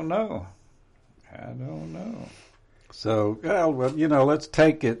don't know. So, let's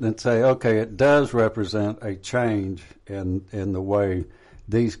take it and say, okay, it does represent a change in the way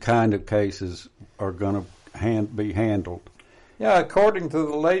these kind of cases are going to be handled. Yeah, according to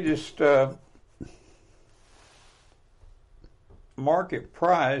the latest market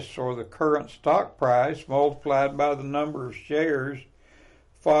price, or the current stock price multiplied by the number of shares,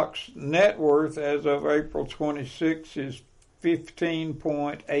 Fox net worth as of April 26 is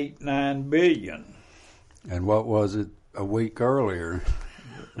 $15.89 billion. And what was it a week earlier?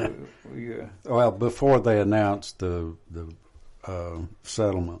 Yeah. Well, before they announced the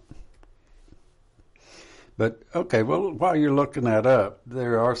settlement. But okay, well, while you're looking that up,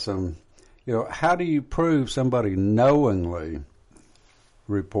 there are some. How do you prove somebody knowingly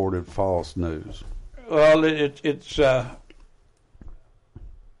reported false news? Well, it's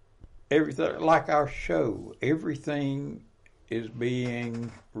everything, like our show, everything is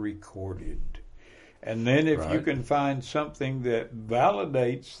being recorded. And then if you can find something that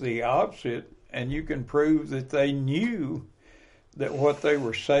validates the opposite, and you can prove that they knew that what they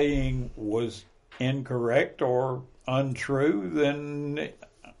were saying was incorrect or untrue, then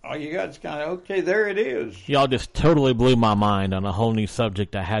all you got is kind of, okay, there it is. Y'all just totally blew my mind on a whole new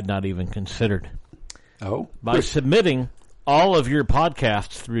subject I had not even considered. Oh? By submitting all of your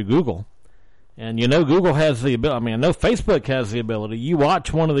podcasts through Google. And you know Google has the ability, I mean, I know Facebook has the ability. You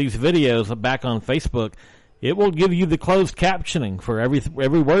watch one of these videos back on Facebook, it will give you the closed captioning for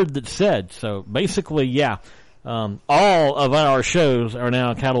every word that's said. So basically, yeah, all of our shows are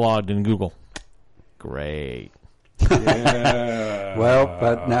now cataloged in Google. Great. Yeah. Well,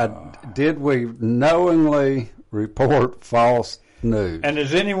 but now, did we knowingly report false news? And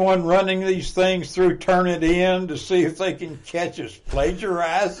is anyone running these things through Turnitin to see if they can catch us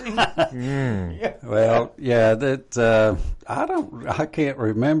plagiarizing? Yeah. Well, yeah, that I can't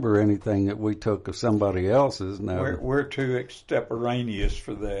remember anything that we took of somebody else's. No, we're too extemporaneous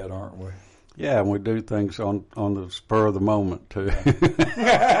for that, aren't we? Yeah, and we do things on the spur of the moment too.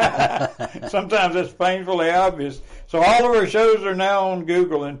 Sometimes it's painfully obvious. So all of our shows are now on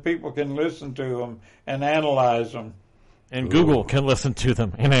Google, and people can listen to them and analyze them. And Google can listen to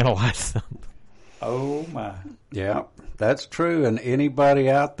them and analyze them. Oh, my. Yeah, that's true. And anybody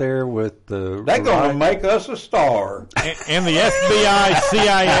out there with the... They're going to make us a star. And the FBI,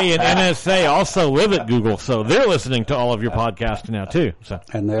 CIA, and NSA also live at Google, so they're listening to all of your podcasts now, too. So.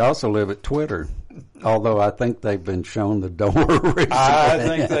 And they also live at Twitter, although I think they've been shown the door recently. I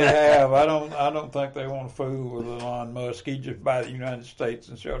think they have. I don't think they want to fool with Elon Musk. He just buy the United States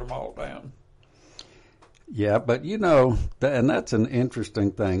and shut them all down. Yeah, but you know, and that's an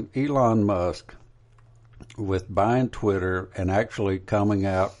interesting thing. Elon Musk, with buying Twitter and actually coming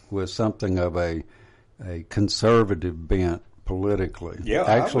out with something of a conservative bent politically,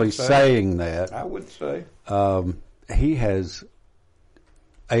 actually saying that, I would say he has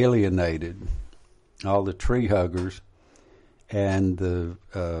alienated all the tree huggers and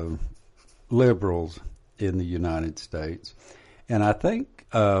the liberals in the United States, and I think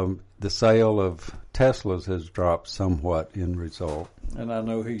the sale of Teslas has dropped somewhat in result. And I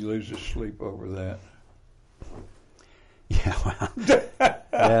know he loses sleep over that. Yeah, well,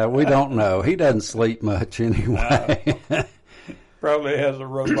 yeah, we don't know. He doesn't sleep much anyway. No. Probably has a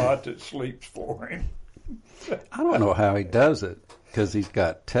robot that sleeps for him. I don't know how he does it, because he's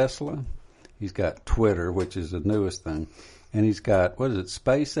got Tesla, he's got Twitter, which is the newest thing, and he's got, what is it,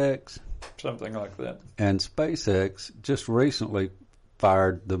 SpaceX? Something like that. And SpaceX just recently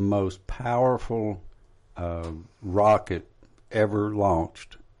fired the most powerful rocket ever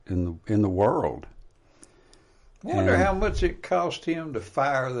launched in the world. I wonder how much it cost him to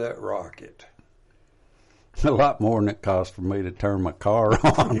fire that rocket. A lot more than it cost for me to turn my car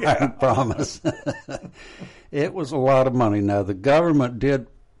on, I promise. It was a lot of money. Now, the government did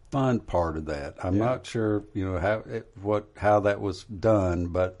fund part of that. I'm not sure, you know, how that was done,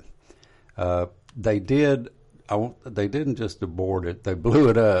 but they did. They didn't just abort it; they blew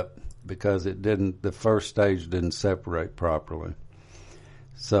it up because the first stage didn't separate properly.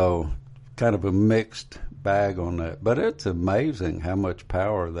 So, kind of a mixed bag on that. But it's amazing how much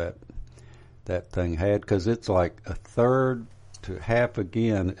power that thing had, because it's like a third to half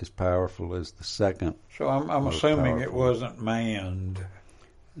again as powerful as the second. So I'm assuming it wasn't manned.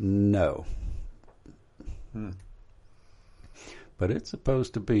 No. But it's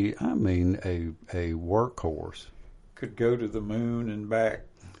supposed to be, I mean, a workhorse. Could go to the moon and back.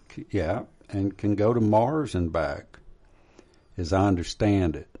 Yeah, and can go to Mars and back, as I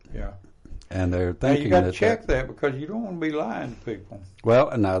understand it. Yeah. And they're thinking now you got to check that, because you don't want to be lying to people.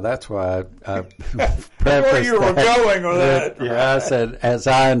 Well, no, that's why I prefaced where you were going with that. Yeah, I said, as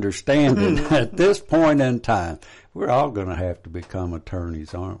I understand it, at this point in time, we're all going to have to become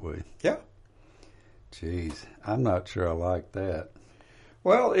attorneys, aren't we? Yeah. Jeez, I'm not sure I like that.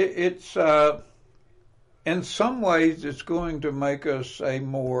 Well, it's in some ways it's going to make us a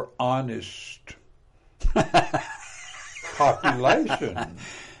more honest population.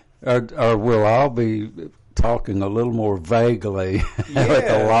 Or we'll all be talking a little more vaguely with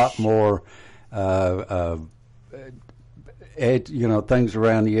a lot more edge, you know, things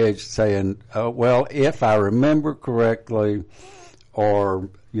around the edge, saying, well, if I remember correctly, or,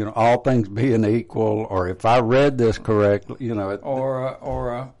 you know, all things being equal, or if I read this correctly, you know.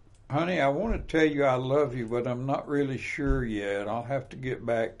 Or honey, I want to tell you I love you, but I'm not really sure yet. I'll have to get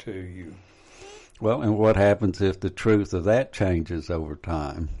back to you. Well, and what happens if the truth of that changes over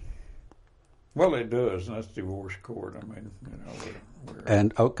time? Well, it does, and that's divorce court. I mean, we're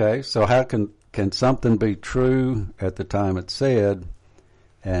and okay, so how can something be true at the time it's said,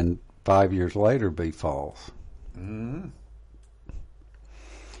 and 5 years later be false? Mm-hmm.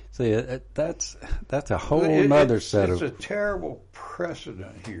 See, that's a whole other set of. It's a terrible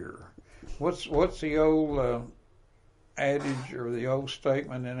precedent here. What's the old adage or the old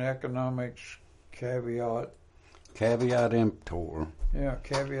statement in economics? Caveat Emptor. Yeah,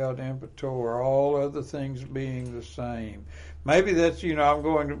 caveat emptor. All other things being the same. Maybe that's I'm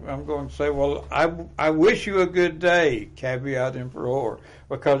going to say, well, I wish you a good day. Caveat emptor.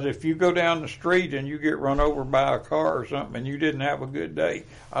 Because if you go down the street and you get run over by a car or something and you didn't have a good day,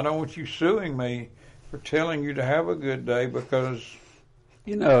 I don't want you suing me for telling you to have a good day because.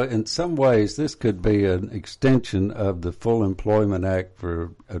 In some ways, this could be an extension of the Full Employment Act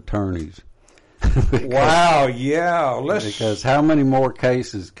for attorneys. Wow, yeah. Because how many more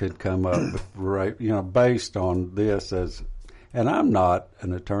cases could come up, based on this as, and I'm not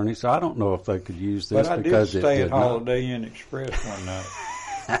an attorney, so I don't know if they could use this because it did not. But I did stay at Holiday Inn Express one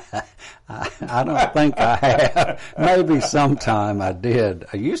night. I don't think I have. Maybe sometime I did.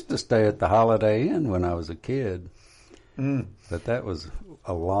 I used to stay at the Holiday Inn when I was a kid, but that was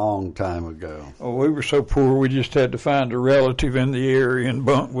a long time ago. Oh, we were so poor we just had to find a relative in the area and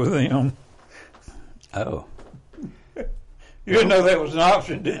bunk with them. Oh. You didn't know that was an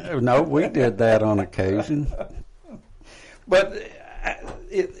option, did you? No, we did that on occasion. But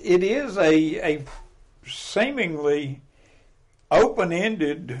it is a seemingly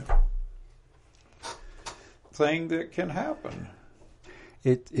open-ended thing that can happen.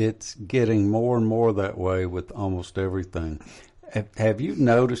 It's getting more and more that way with almost everything. Have you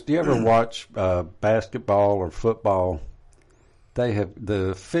noticed, do you ever watch basketball or football? They have the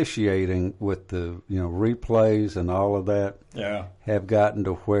officiating with the replays and all of that. Yeah, have gotten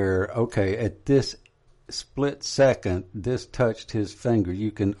to where at this split second, this touched his finger.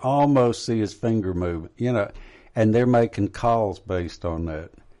 You can almost see his finger move. And they're making calls based on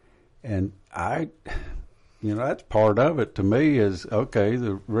that. And that's part of it to me. Is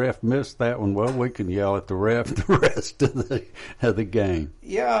the ref missed that one. Well, we can yell at the ref the rest of the game.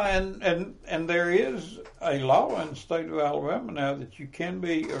 Yeah, and there is a law in the state of Alabama now that you can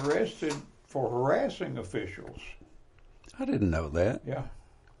be arrested for harassing officials. I didn't know that. Yeah,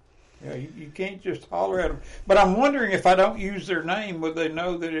 you can't just holler at them. But I'm wondering if I don't use their name, would they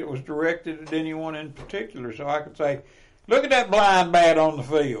know that it was directed at anyone in particular? So I could say, "Look at that blind bat on the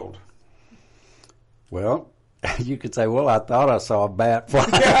field." Well, you could say, well, I thought I saw a bat fly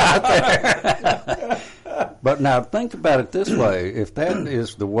out there. But now think about it this way. If that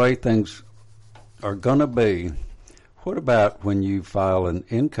is the way things are going to be, what about when you file an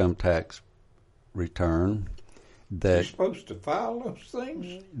income tax return that you're supposed to file those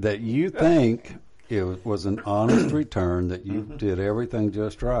things? That you think it was an honest return, that you did everything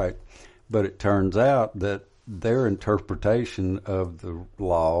just right, but it turns out that their interpretation of the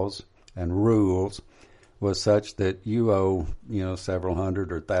laws and rules was such that you owe, several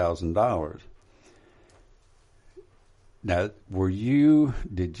hundred or $1,000. Now,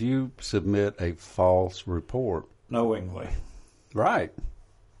 did you submit a false report? Knowingly. Right.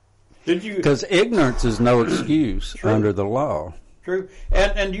 Did you? Because ignorance is no excuse True. Under the law. True.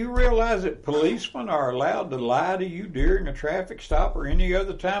 And you realize that policemen are allowed to lie to you during a traffic stop or any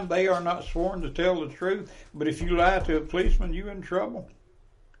other time? They are not sworn to tell the truth. But if you lie to a policeman, you're in trouble.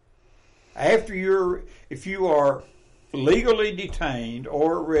 If you are legally detained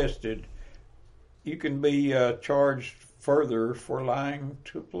or arrested, you can be charged further for lying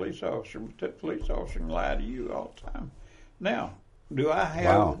to a police officer. But that police officer can lie to you all the time. Now, do I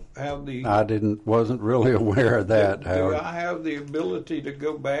have the? I wasn't really aware of that. Do I have the ability to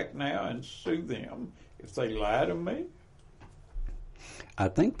go back now and sue them if they lie to me? I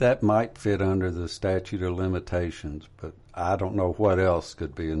think that might fit under the statute of limitations, but I don't know what else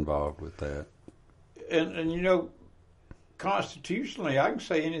could be involved with that. And constitutionally, I can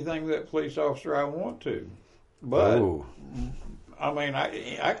say anything to that police officer I want to. But, I mean,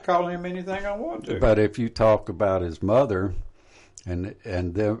 I call him anything I want to. But if you talk about his mother and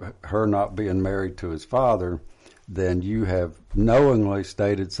her not being married to his father, then you have knowingly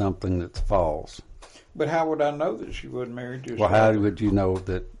stated something that's false. But how would I know that she wasn't married to his father? Well, how would you know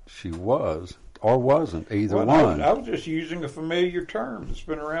that she was or wasn't? Either one. I was just using a familiar term that's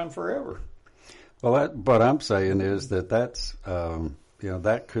been around forever. Well, what I'm saying is that's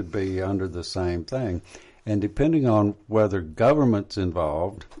that could be under the same thing. And depending on whether government's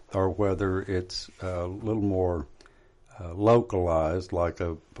involved or whether it's a little more localized, like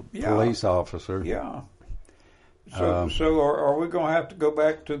a police officer, So are we going to have to go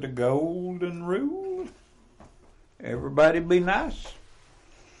back to the golden rule? Everybody be nice.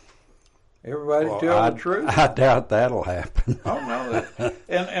 Everybody tell the truth. I doubt that'll happen. Oh no,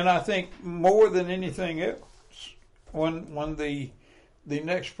 and I think more than anything else, when the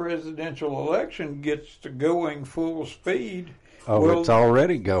next presidential election gets to going full speed. It's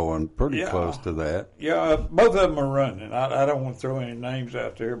already going pretty close to that. Yeah, both of them are running. I don't want to throw any names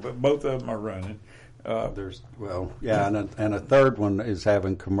out there, but both of them are running. And a third one is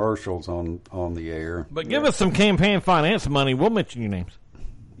having commercials on the air. But give us some campaign finance money. We'll mention your names.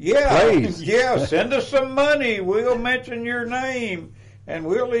 Yeah, please. Yeah, send us some money. We'll mention your name, and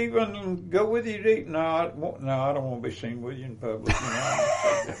we'll even go with you to eat. No, I don't want to be seen with you in public.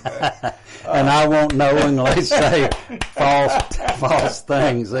 And I won't knowingly say false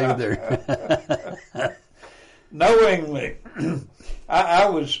things either. Knowingly, I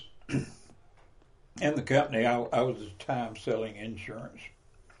was in the company. I was at the time selling insurance,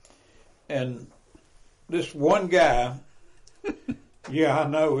 and this one guy. Yeah, I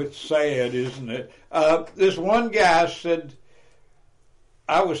know, it's sad, isn't it? This one guy said,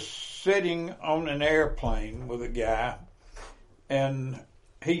 I was sitting on an airplane with a guy, and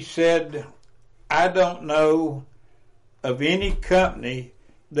he said, I don't know of any company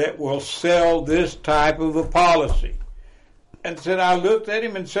that will sell this type of a policy. And said, I looked at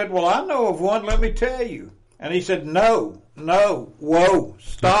him and said, well, I know of one, let me tell you. And he said, no, whoa,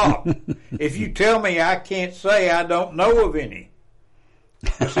 stop. If you tell me I can't say I don't know of any.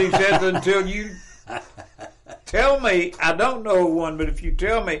 Because he said, until you tell me I don't know one, but if you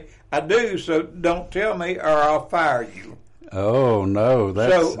tell me I do, so don't tell me or I'll fire you. Oh, no.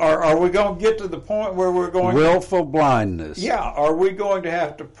 So are we going to get to the point where we're going willful blindness. Yeah. Are we going to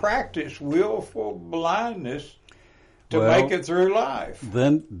have to practice willful blindness to make it through life?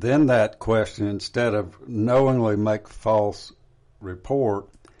 Then that question, instead of knowingly make a false report,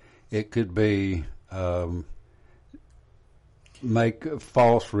 it could be make a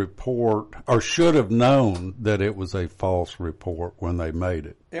false report, or should have known that it was a false report when they made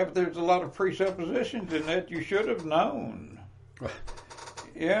it. Yeah, but there's a lot of presuppositions in that. You should have known.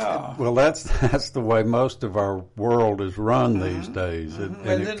 Yeah. Well, that's the way most of our world is run these days, and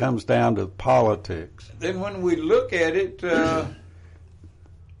it comes down to politics. Then when we look at it,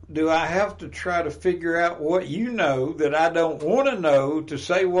 do I have to try to figure out what you know that I don't want to know to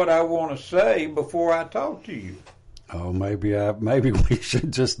say what I want to say before I talk to you? Oh, maybe we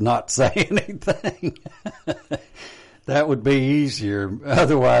should just not say anything. That would be easier.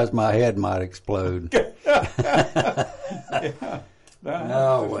 Otherwise, my head might explode.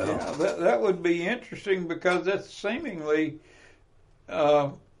 That would be interesting, because that's seemingly,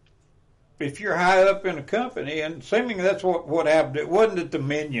 if you're high up in a company, and seemingly that's what happened. It wasn't that the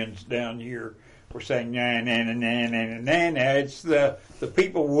minions down here were saying, nah. It's the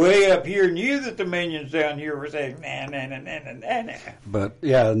people way up here knew that the minions down here were saying, nah. But,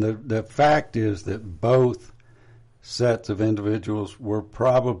 yeah, and the fact is that both sets of individuals were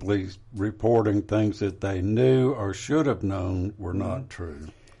probably reporting things that they knew or should have known were not true.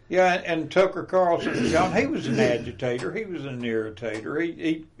 Yeah, and Tucker Carlson, John, he was an agitator. He was an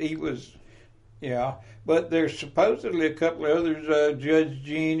irritator. He was, yeah. But there's supposedly a couple of others, Judge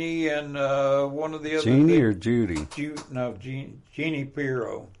Jeannie and one of the other. Jeannie or Judy? Jeannie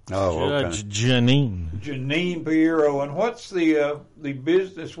Pirro. Oh, okay. Judge Janine Pirro. And what's the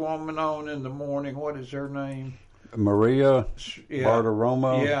businesswoman on in the morning? What is her name? Maria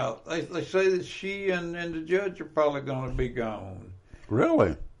Bartiromo. Yeah, they say that she and the judge are probably going to be gone.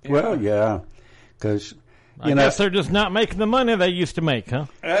 Really? Yeah. Well, yeah, because I guess they're just not making the money they used to make, huh?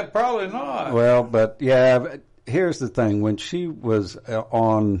 Probably not. Well, but yeah, here's the thing: when she was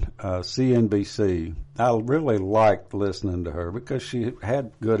on CNBC, I really liked listening to her because she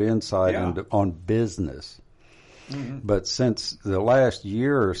had good insight on business. Mm-hmm. But since the last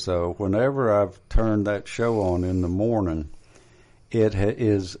year or so, whenever I've turned that show on in the morning, it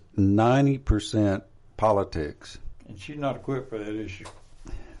is 90% politics. And she's not equipped for that issue.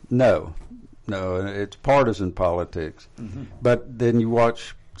 No, it's partisan politics. Mm-hmm. But then you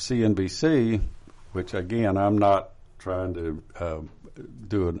watch CNBC, which, again, I'm not trying to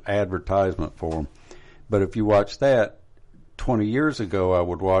do an advertisement for them. But if you watch that, 20 years ago I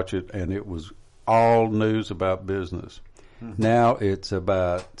would watch it, and it was all news about business. Mm-hmm. Now it's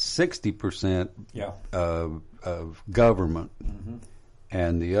about 60% of government, mm-hmm.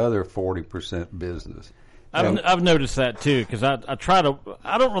 and the other 40% business. I've noticed that too, because I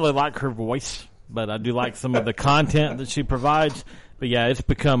don't really like her voice, but I do like some of the content that she provides. But yeah, it's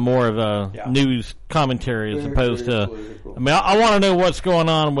become more of a news commentary as opposed to. Political. I mean, I want to know what's going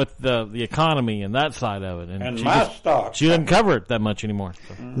on with the economy and that side of it. And she didn't cover it that much anymore.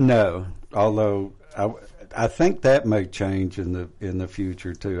 So. No, although I think that may change in the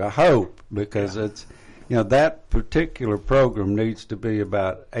future too. I hope, because it's that particular program needs to be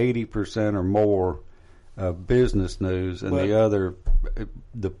about 80% or more business news, and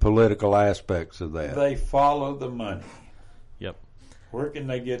the political aspects of that. They follow the money. Yep. Where can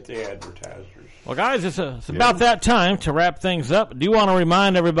they get the advertisers? Well, guys, it's about that time to wrap things up. I do want to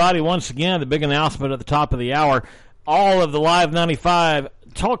remind everybody once again the big announcement at the top of the hour. All of the Live 95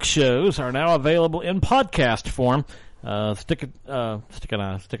 talk shows are now available in podcast form. Stick an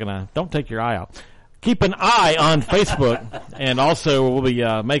eye. Don't take your eye out. Keep an eye on Facebook, and also we'll be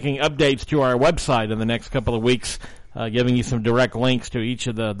making updates to our website in the next couple of weeks, giving you some direct links to each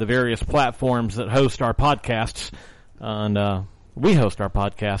of the various platforms that host our podcasts. And we host our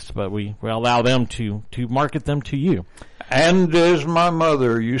podcasts, but we allow them to market them to you. And as my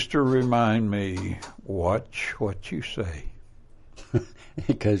mother used to remind me, watch what you say.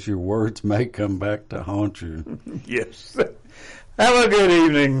 Because your words may come back to haunt you. Yes. Have a good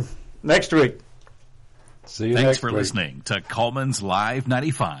evening. Next week. See you Thanks next for week. listening to Coleman's Live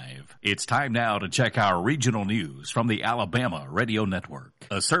 95. It's time now to check our regional news from the Alabama Radio Network,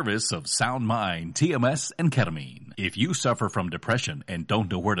 a service of Sound Mind, TMS, and Ketamine. If you suffer from depression and don't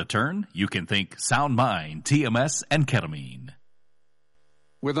know where to turn, you can think Sound Mind, TMS, and Ketamine.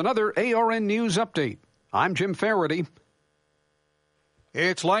 With another ARN News Update, I'm Jim Faraday.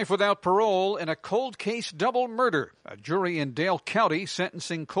 It's life without parole in a cold case double murder. A jury in Dale County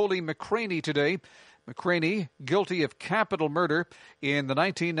sentencing Coley McCraney today. McCraney, guilty of capital murder in the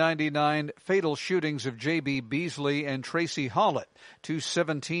 1999 fatal shootings of J.B. Beasley and Tracy Hollett, two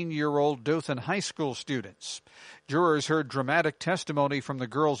 17-year-old Dothan High School students. Jurors heard dramatic testimony from the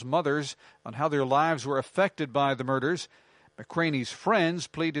girls' mothers on how their lives were affected by the murders. McCraney's friends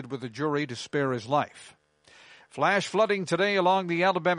pleaded with the jury to spare his life. Flash flooding today along the Alabama